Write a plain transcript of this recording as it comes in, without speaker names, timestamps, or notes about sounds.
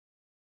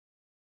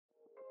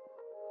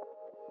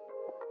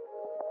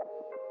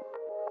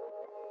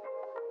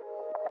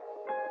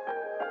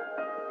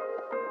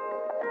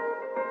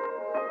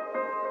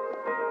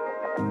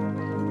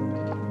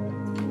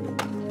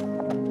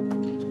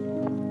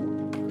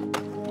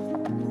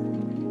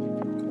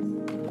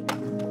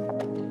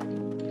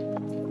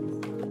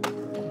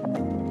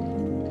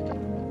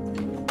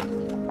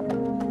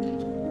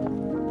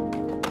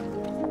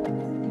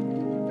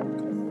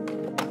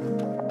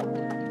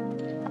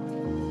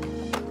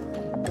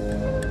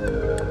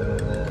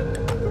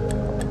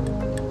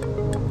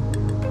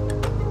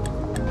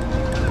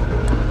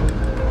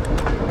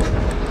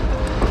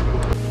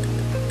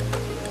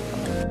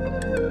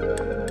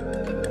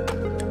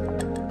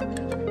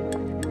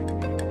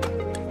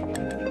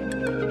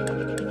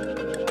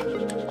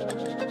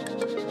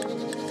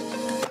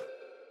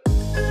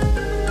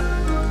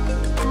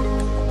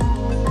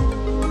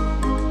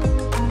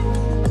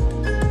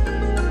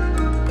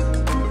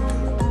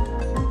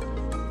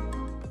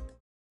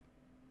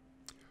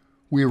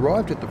We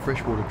arrived at the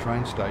freshwater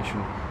train station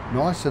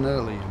nice and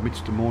early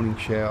amidst a morning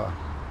shower.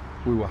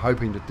 We were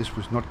hoping that this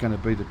was not going to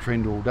be the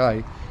trend all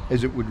day,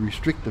 as it would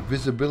restrict the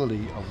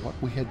visibility of what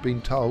we had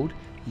been told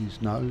is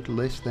no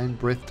less than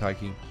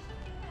breathtaking.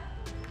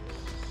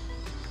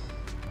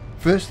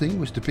 First thing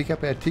was to pick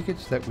up our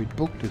tickets that we'd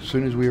booked as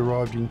soon as we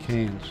arrived in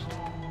Cairns.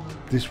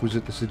 This was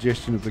at the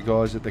suggestion of the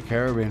guys at the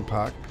caravan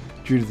park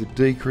due to the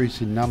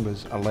decrease in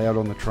numbers allowed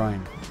on the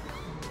train.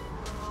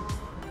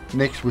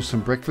 Next was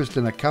some breakfast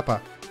and a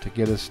cuppa to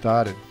get us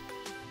started.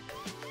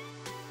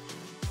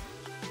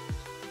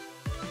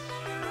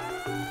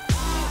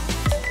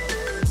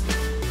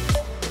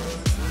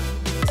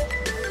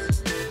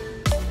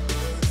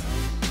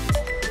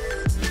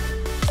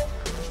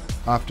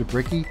 After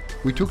brekkie,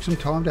 we took some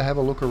time to have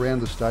a look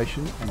around the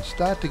station and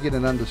start to get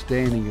an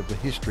understanding of the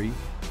history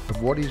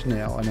of what is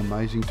now an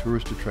amazing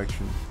tourist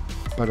attraction.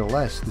 But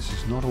alas, this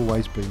has not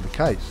always been the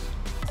case.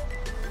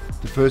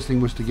 The first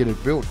thing was to get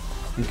it built,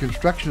 and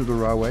construction of the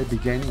railway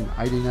began in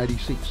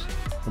 1886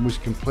 and was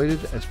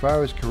completed as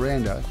far as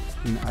Kuranda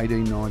in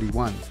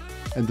 1891,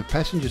 and the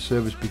passenger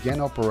service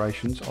began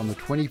operations on the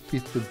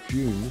 25th of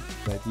June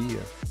that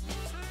year.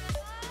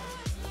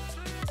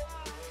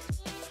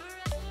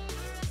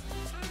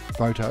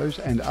 Photos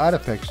and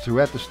artefacts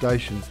throughout the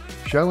station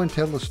show and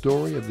tell the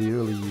story of the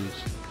early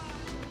years.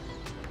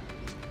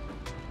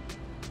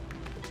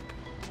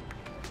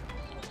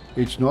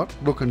 It's not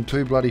looking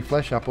too bloody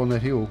flash up on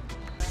that hill.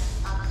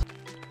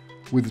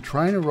 With the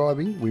train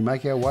arriving, we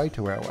make our way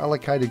to our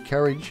allocated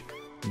carriage,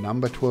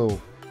 number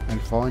 12,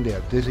 and find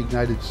our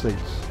designated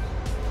seats.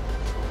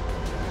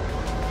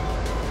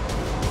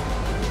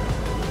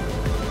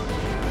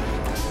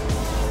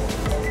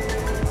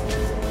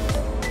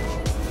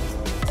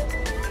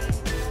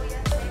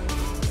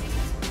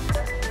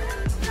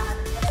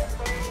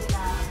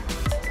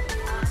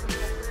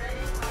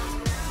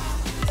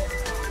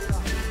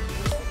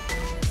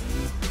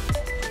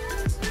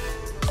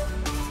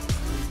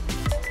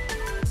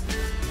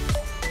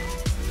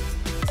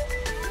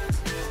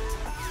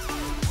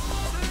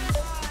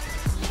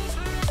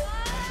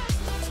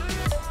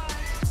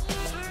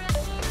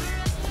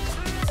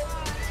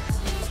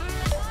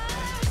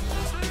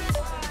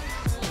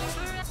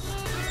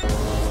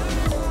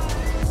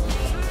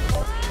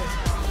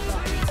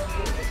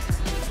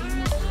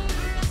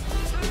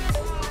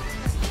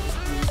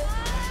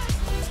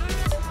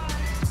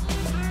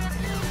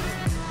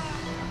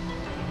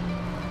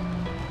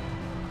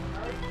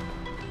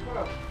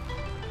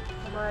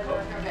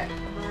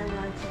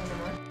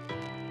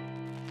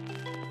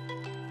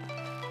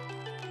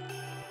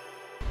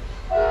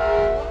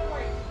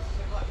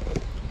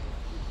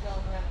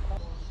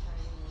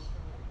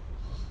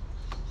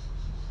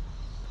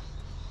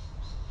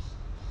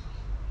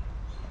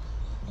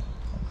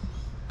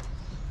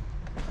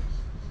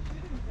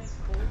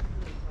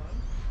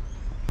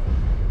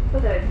 For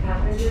those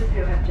passengers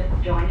who have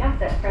just joined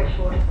us at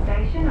Freshwater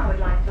Station, I would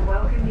like to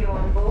welcome you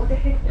on board the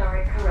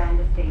historic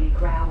Kuranda Scenic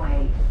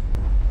Railway.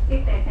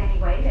 If there's any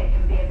way they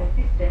can be of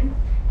assistance,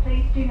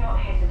 please do not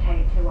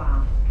hesitate to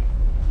ask.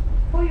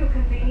 For your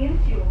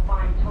convenience, you will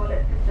find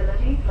toilet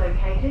facilities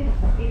located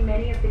in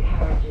many of the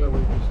carriages.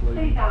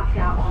 Please ask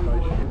our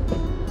onboard.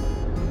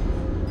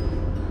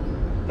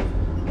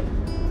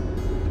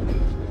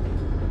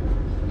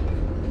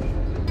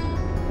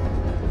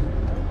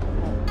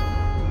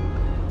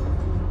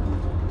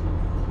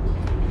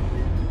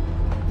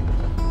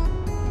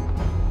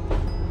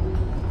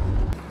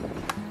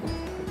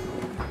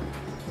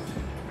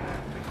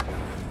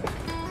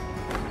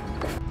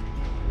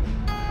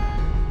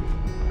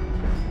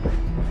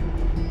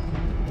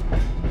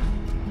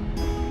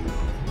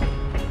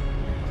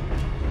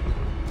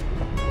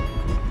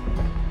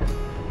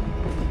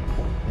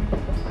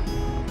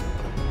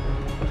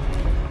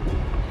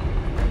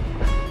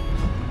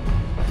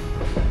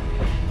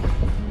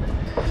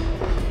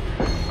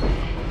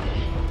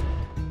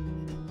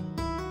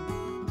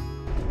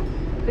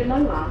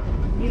 Below us,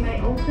 you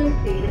may also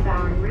see the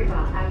Barron River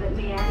as it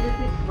meanders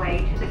its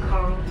way to the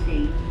Coral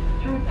Sea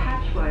through a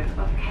patchwork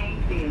of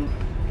cane fields.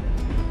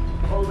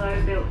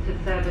 Although built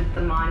to service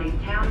the mining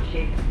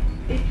township,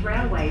 this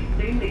railway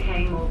soon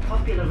became more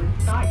popular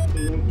with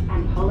sightseers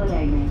and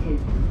holidaymakers.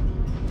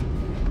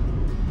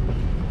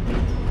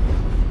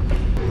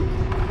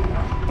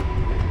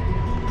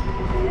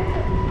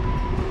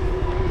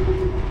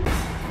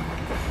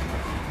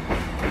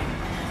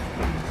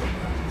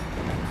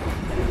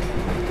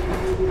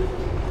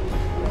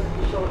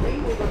 Shortly,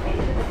 we will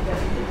enter the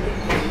services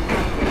district.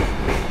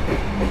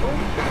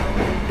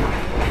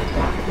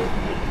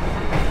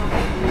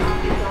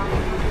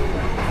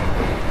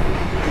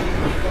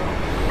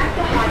 At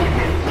the height of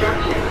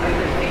construction,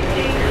 over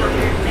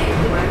 1,500 men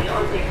worked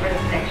on different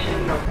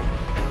sections of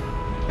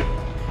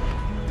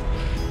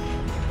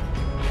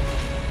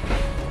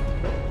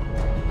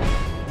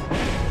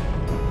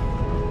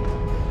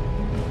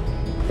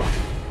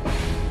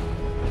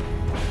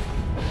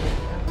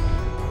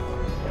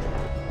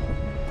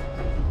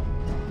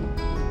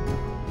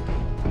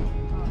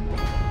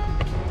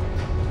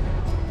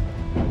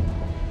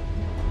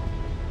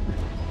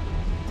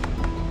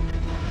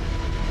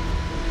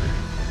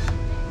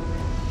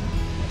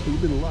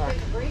a bit of luck.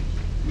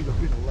 With a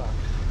bit of luck.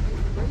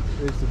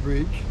 There's the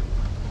bridge.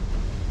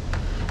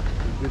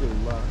 A bit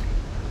of luck.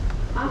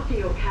 After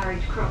your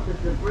carriage crosses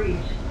the bridge,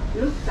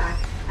 look back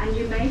and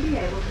you may be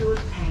able to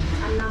obtain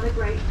another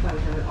great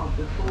photo of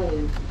the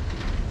falls.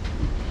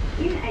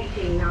 In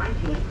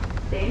 1890,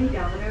 then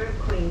Governor of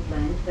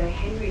Queensland, Sir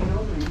Henry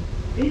Norman,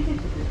 visited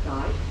the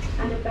site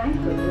and a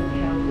banquet was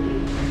held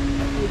in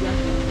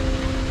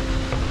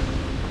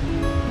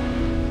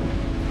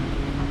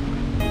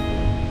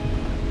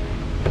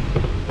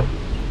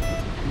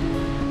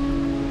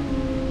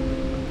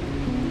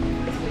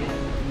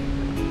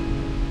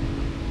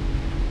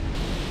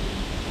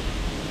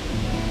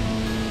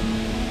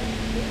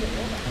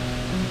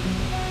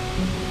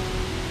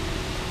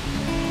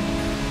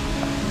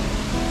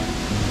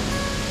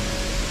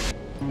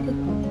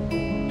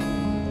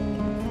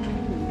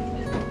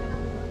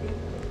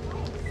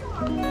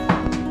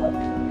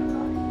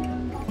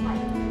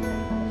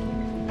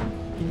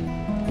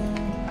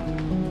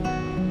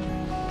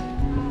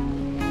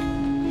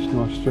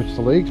Nice stretch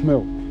the legs,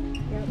 Mel.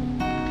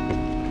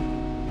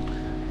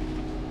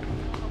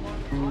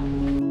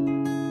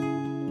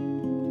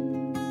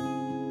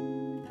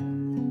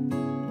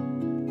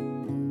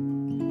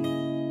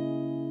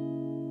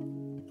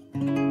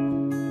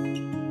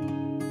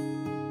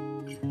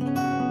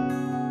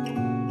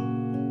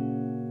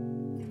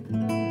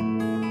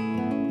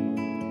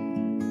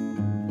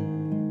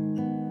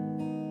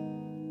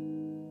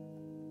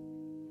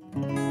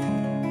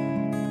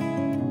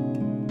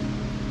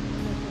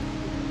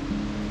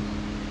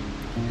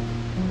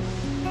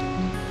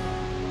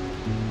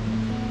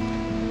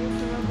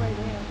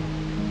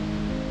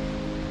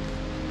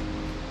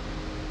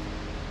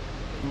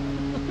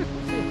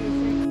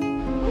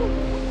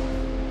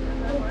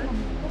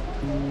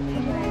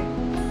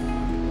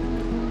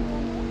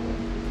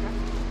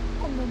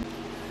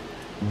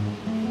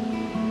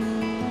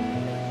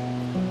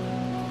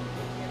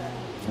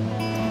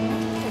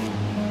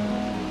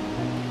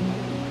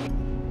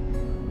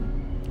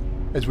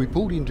 As we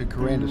pulled into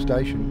Kuranda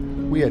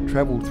station, we had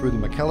travelled through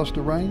the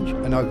McAllister Range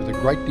and over the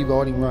Great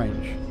Dividing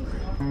Range,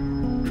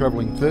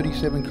 travelling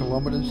 37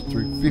 kilometres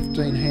through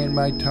 15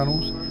 handmade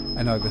tunnels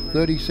and over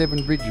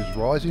 37 bridges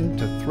rising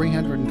to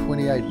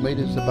 328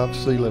 metres above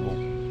sea level.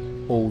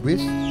 All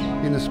this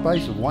in the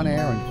space of 1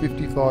 hour and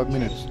 55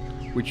 minutes,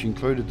 which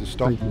included the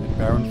stop at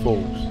Barron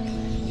Falls.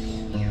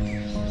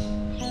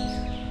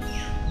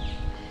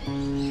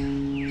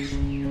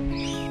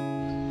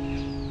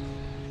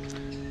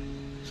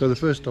 So the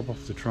first stop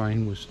off the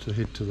train was to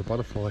head to the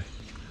butterfly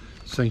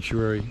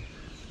sanctuary,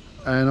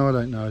 and I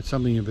don't know, it's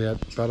something about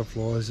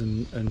butterflies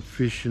and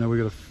fish. You know,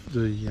 we've got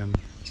the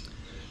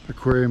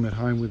aquarium at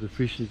home with the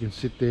fish. You can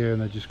sit there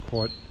and they just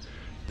I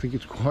think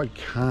it's quite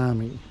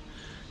calming.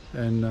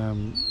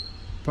 And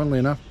funnily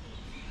enough,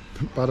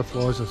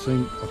 butterflies I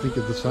think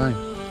are the same.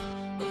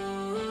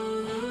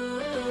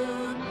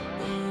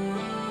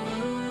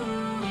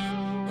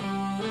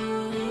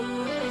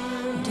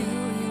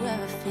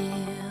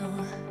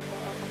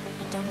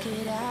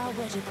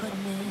 You put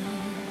me,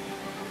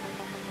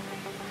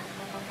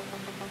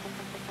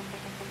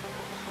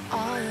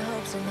 all your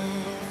hopes and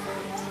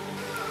efforts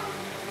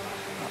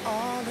are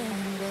all in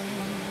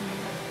vain.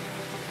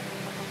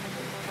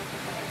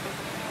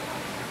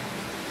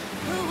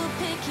 Who will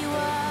pick you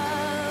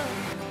up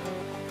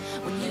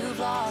when you've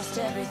lost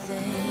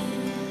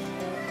everything?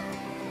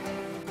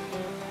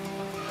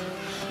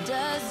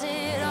 Does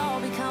it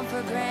all become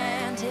for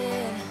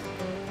granted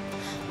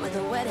with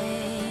a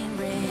wedding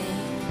ring?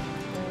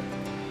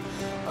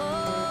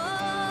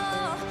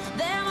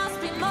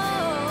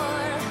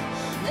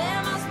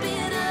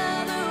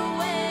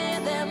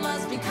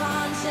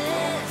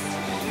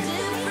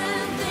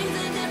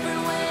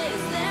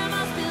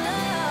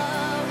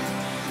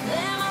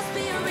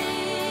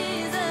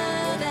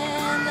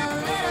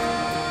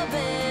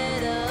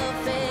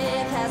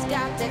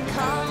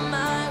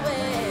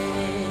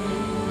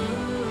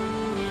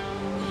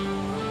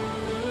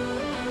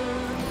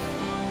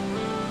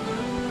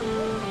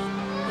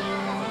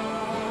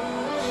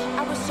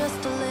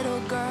 Just a little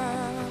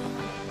girl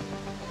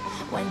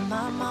when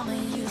my mama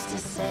used to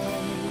say,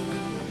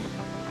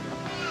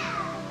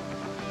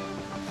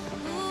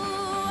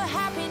 ooh,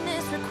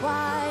 happiness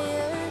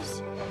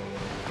requires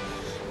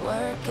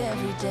work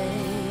every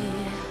day.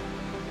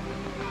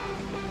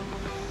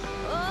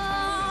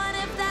 Oh, and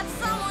if that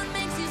someone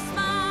makes you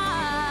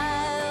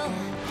smile,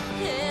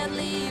 it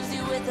leaves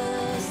you with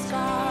a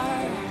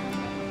scar.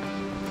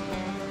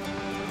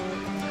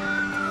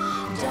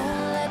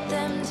 Don't let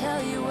them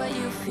tell you what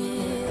you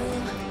feel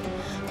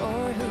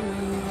or who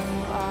you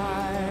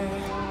are.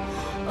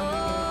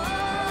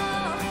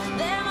 Oh,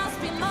 there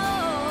must be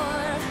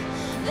more.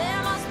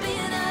 There must be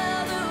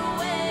another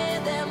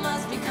way. There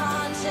must be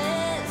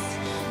conscious.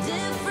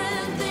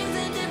 Different things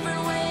in different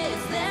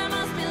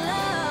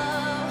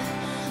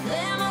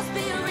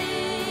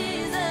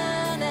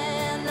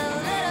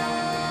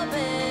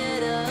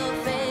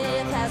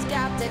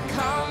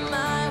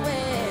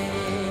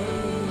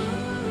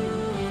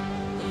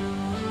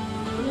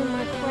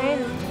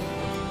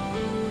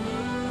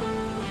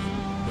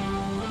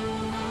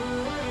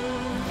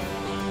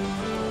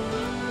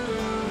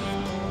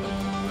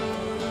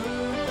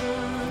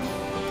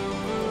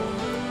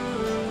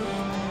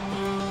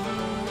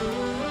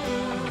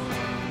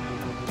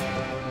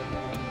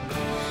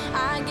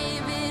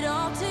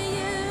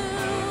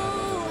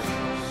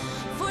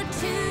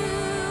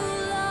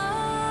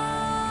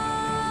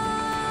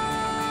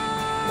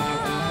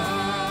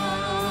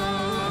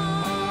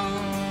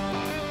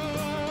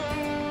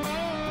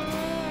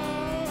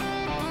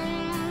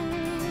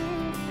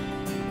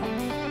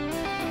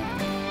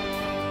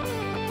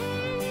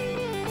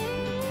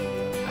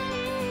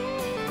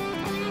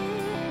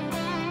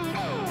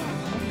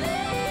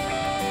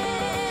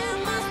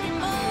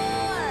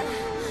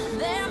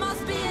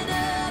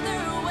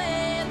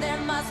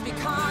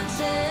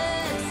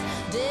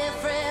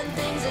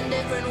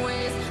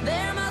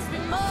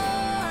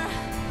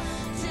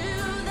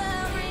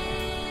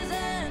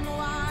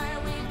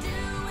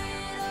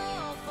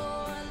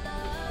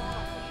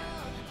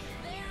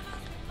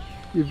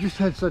You've just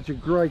had such a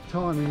great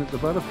time in at the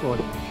butterfly.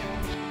 Has got to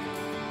come my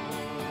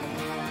way.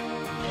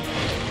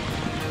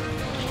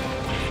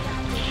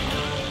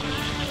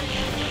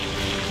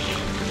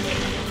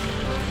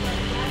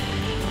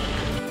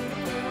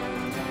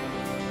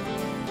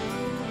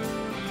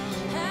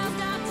 Has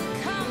got to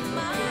come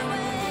my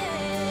way.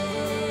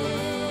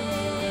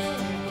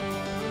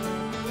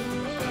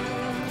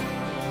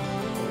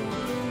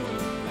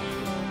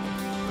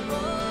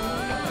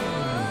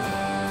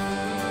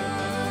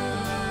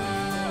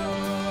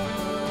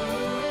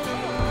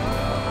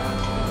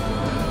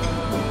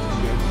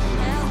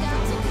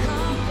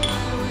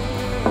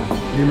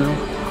 You know?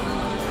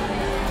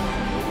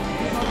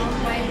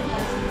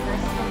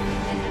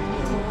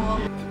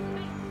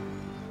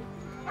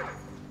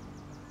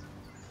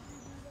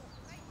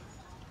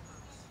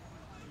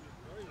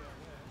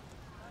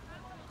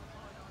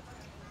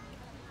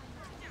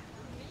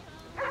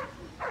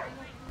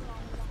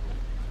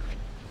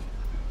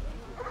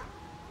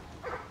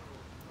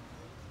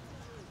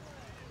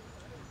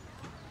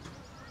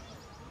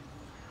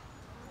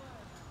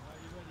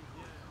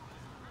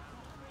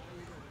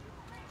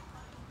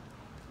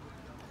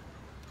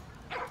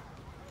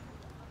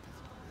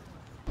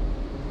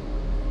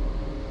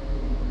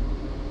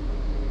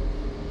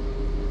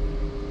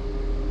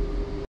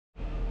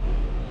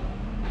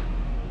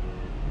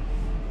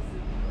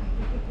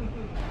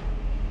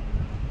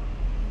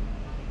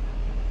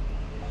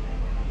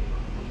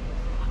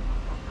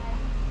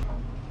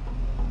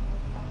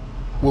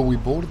 Well, we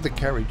boarded the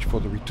carriage for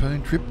the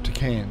return trip to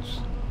Cairns.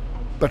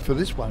 But for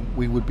this one,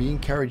 we would be in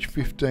carriage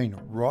 15,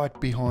 right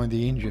behind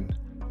the engine.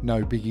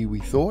 No biggie, we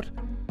thought.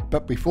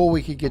 But before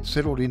we could get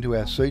settled into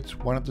our seats,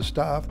 one of the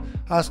staff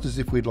asked us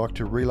if we'd like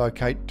to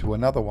relocate to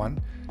another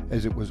one,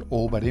 as it was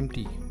all but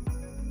empty.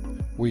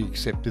 We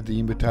accepted the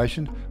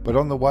invitation, but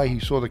on the way he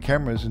saw the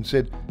cameras and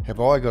said, "Have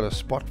I got a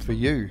spot for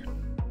you?"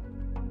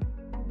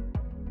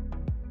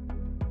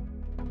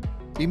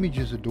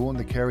 Images adorn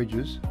the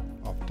carriages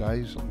of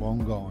days long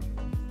gone.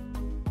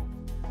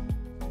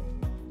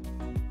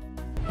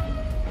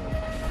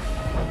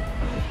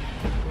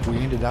 We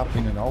ended up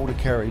in an older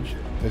carriage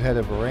that had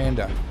a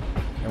veranda,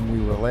 and we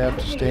were allowed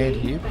to stand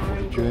here for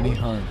the journey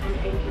home.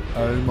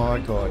 Oh my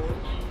god,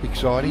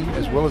 exciting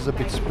as well as a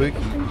bit spooky,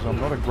 because I'm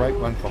not a great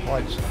one for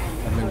heights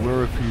and there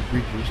were a few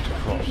bridges to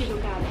cross. You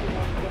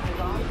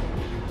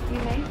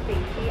may see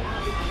the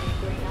Aberdeen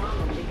Green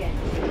Island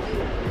against the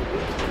east.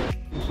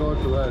 Aside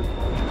for that,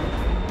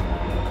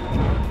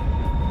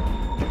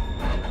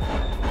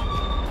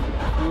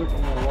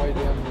 working my way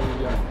down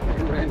the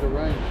Kuranda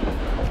range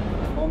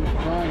on the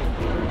train.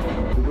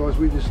 So guys,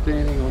 we're just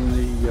standing on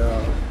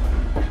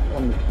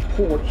the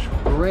porch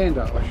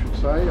veranda, I should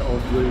say,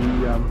 of the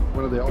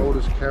one of the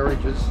oldest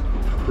carriages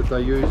that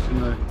they use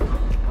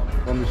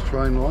on this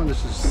train line.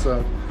 This is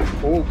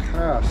all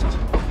cast,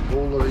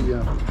 all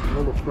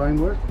the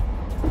framework.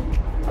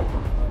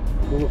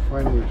 All the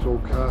framework's all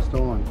cast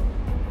iron.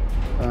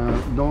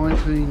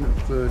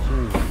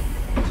 1913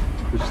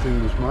 this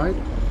thing was made,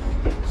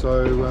 so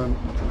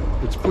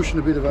it's pushing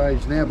a bit of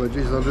age now, but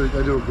geez,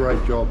 they do a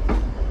great job.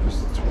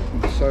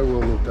 It's so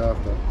well looked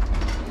after.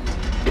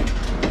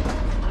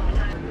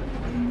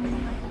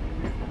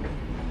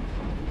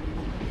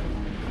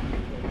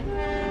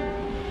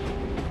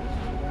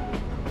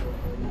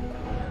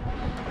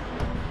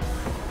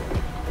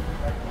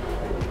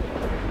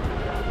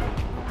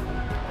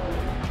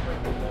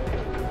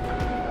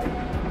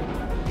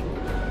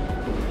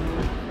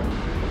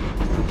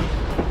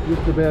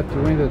 Just about to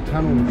enter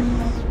tunnel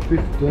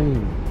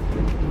 15.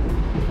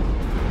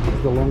 This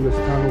is the longest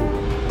tunnel.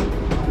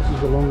 This is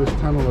the longest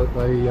tunnel that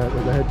they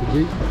had to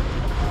dig.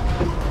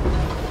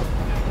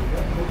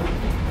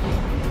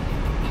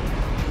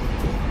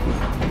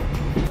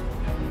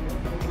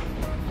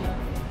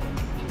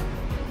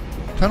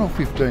 Tunnel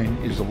 15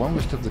 is the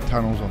longest of the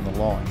tunnels on the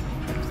line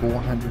at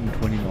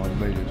 429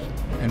 metres,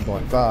 and by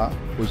far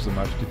was the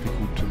most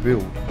difficult to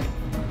build.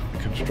 The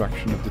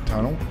construction of the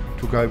tunnel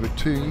took over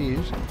 2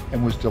 years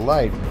and was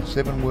delayed when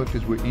 7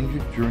 workers were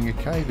injured during a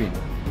cave-in.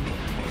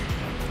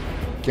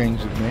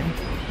 Gangs of men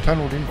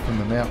tunnelled in from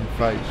the mountain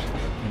face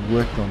and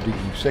worked on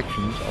digging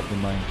sections of the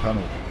main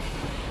tunnel.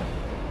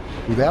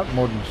 Without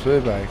modern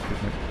survey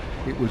equipment,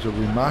 it was a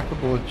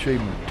remarkable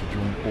achievement to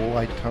join all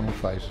 8 tunnel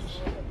faces.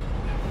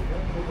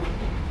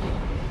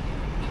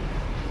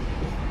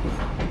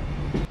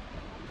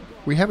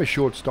 We have a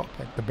short stop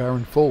at the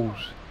Barron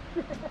Falls.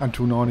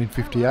 Until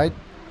 1958,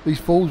 these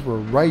falls were a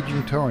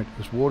raging torrent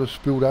as water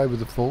spilled over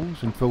the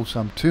falls and fell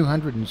some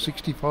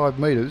 265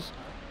 metres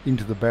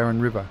into the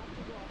Barron River.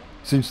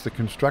 Since the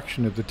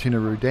construction of the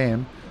Tinaroo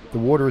Dam, the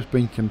water has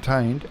been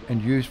contained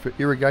and used for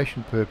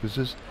irrigation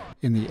purposes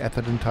in the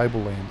Atherton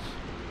tablelands.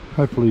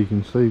 Hopefully you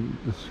can see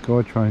the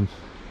SkyTrains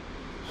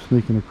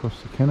sneaking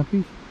across the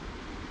canopy.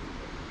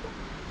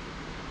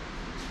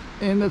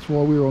 And that's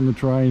why we were on the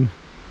train.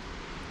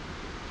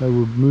 They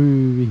were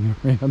moving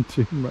around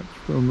too much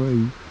for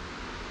me.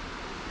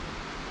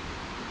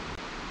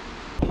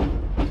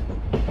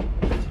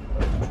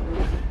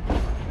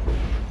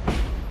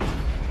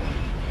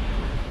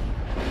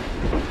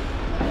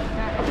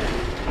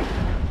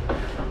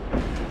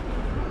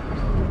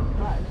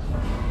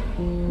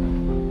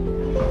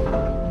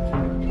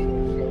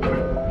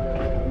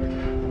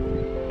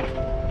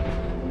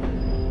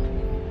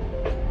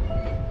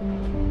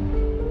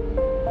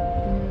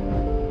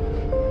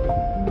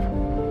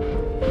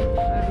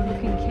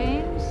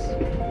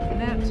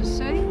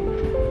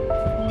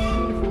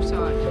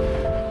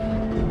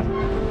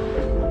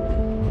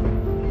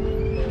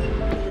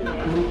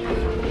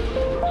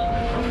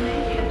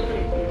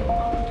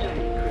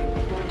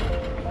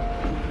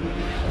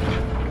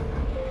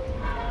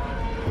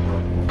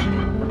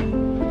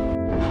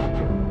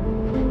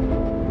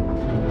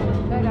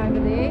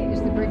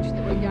 bridge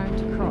that we're going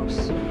to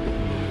cross.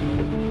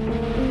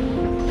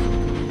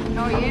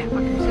 Oh yeah, I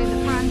can see the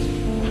front.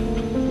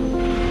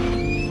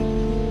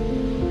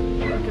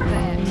 Look at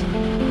that.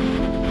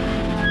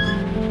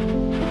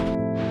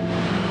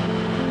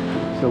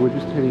 So we're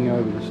just heading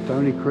over the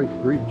Stony Creek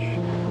Bridge. This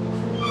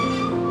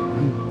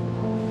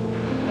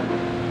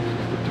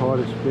is the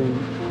tightest bend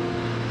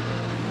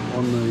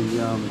on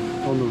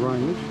the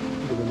range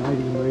with an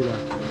 80-metre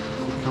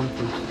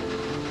circumference.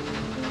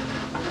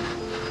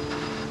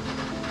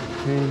 The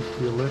Cairns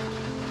to your left,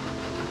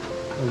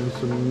 and this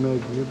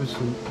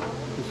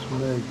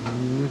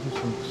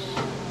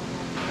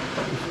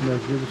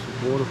magnificent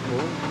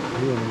waterfall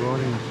here on the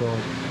right hand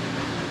side.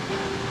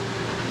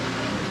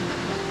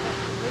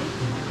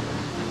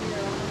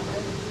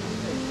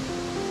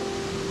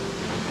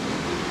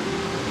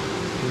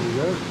 There we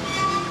go.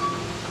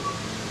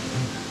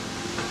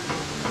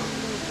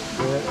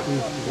 That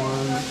is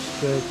one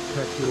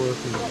spectacular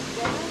thing.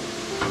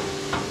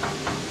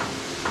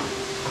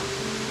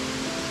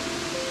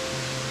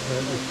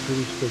 That is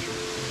pretty special.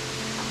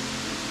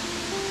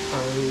 Oh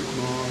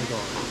my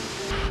God.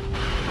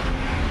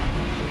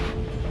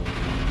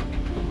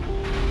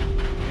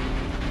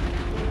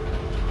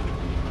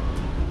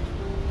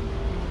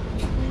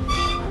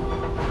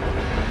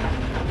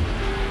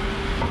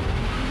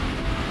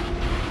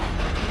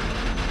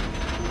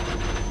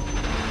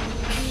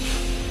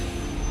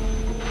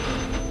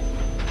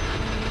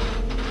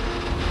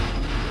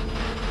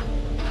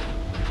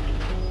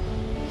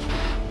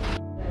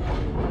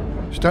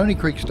 Stony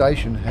Creek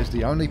Station has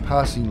the only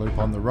passing loop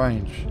on the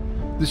range.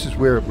 This is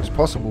where it was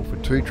possible for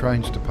 2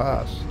 trains to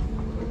pass.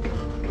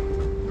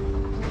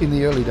 In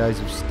the early days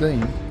of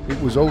steam, it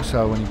was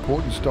also an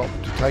important stop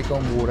to take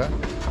on water,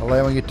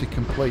 allowing it to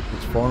complete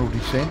its final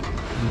descent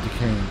into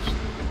Cairns.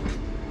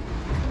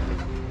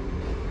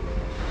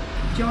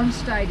 John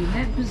stayed in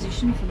that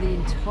position for the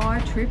entire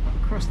trip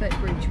across that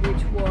bridge,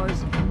 which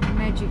was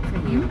magic for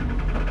him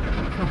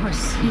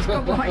because he's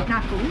got white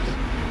knuckles,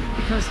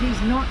 because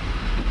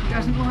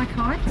doesn't like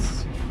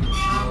heights,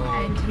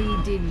 and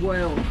he did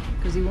well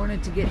because he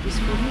wanted to get this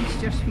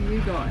footage just for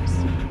you guys.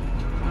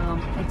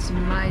 It's an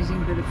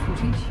amazing bit of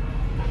footage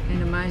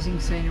and amazing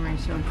scenery,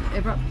 so if you're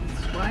ever up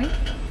this way,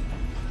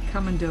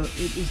 come and do it.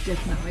 It is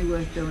definitely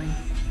worth doing.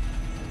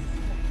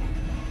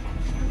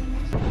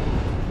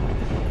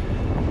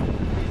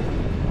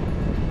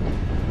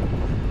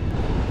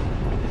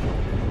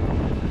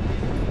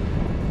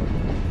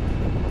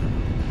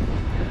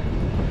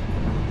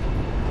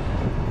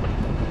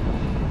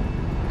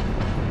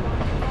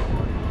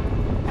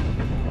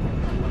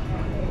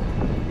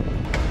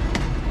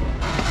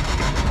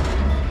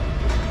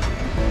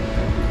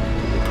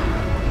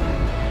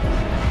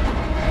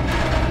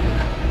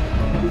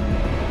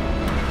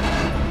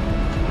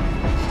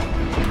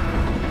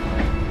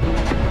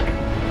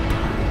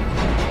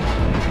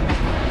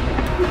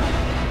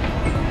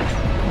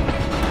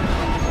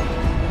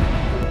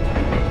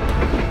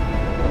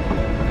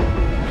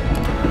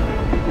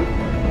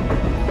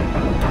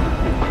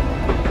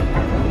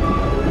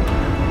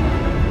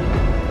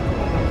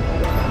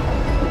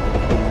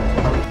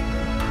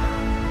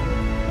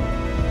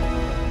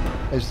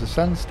 As the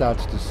sun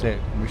starts to set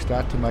and we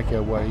start to make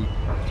our way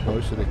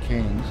closer to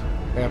Cairns,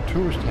 our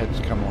tourist hats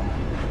come on.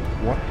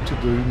 What to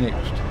do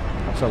next?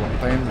 So a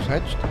plan was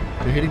hatched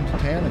to head into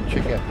town and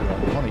check out the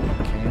iconic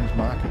Cairns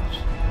markets.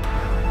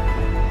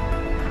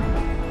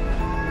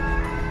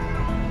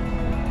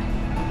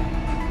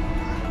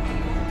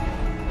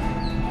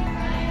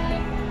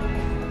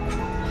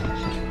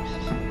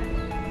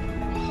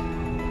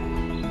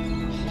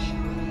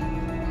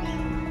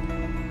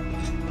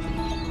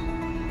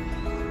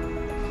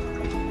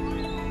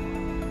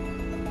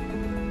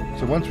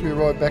 So once we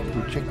arrived back,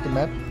 we checked the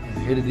map and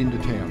headed into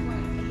town.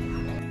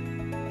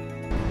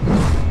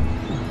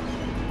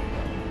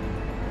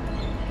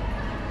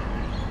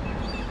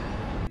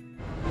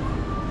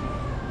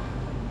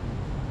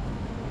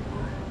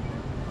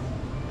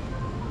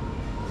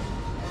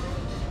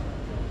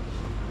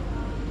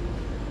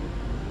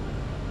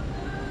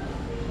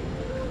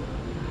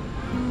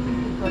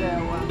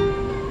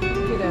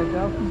 Get our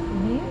dolphins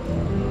from here.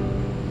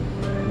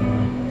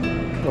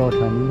 Oh, I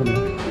can't remember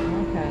now.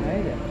 I can't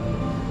either.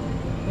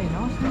 Be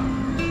nice though.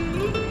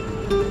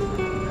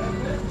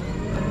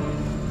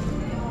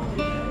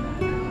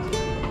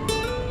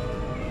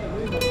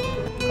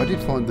 I did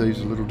find these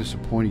a little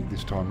disappointing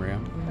this time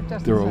round.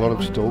 There are a lot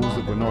of stalls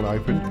that were not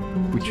open,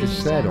 which is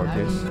sad, I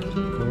guess.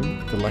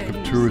 The lack of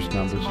tourist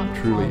numbers are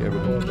truly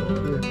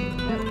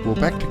evident. Well,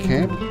 back to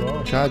camp,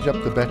 charge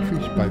up the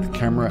batteries, both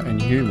camera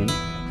and human,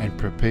 and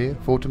prepare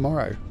for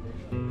tomorrow.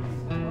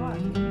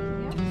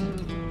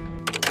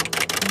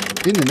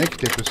 In the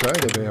next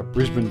episode of our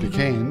Brisbane to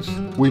Cairns,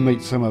 we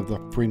meet some of the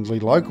friendly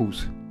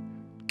locals.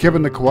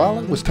 Kevin the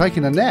koala was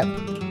taking a nap.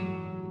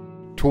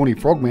 Tawny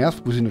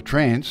Frogmouth was in a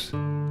trance.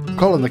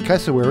 Colin the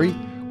cassowary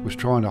was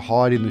trying to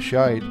hide in the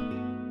shade.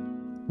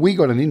 We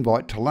got an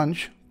invite to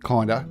lunch,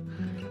 kinda,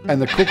 and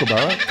the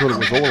kookaburra thought it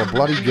was all a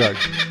bloody joke.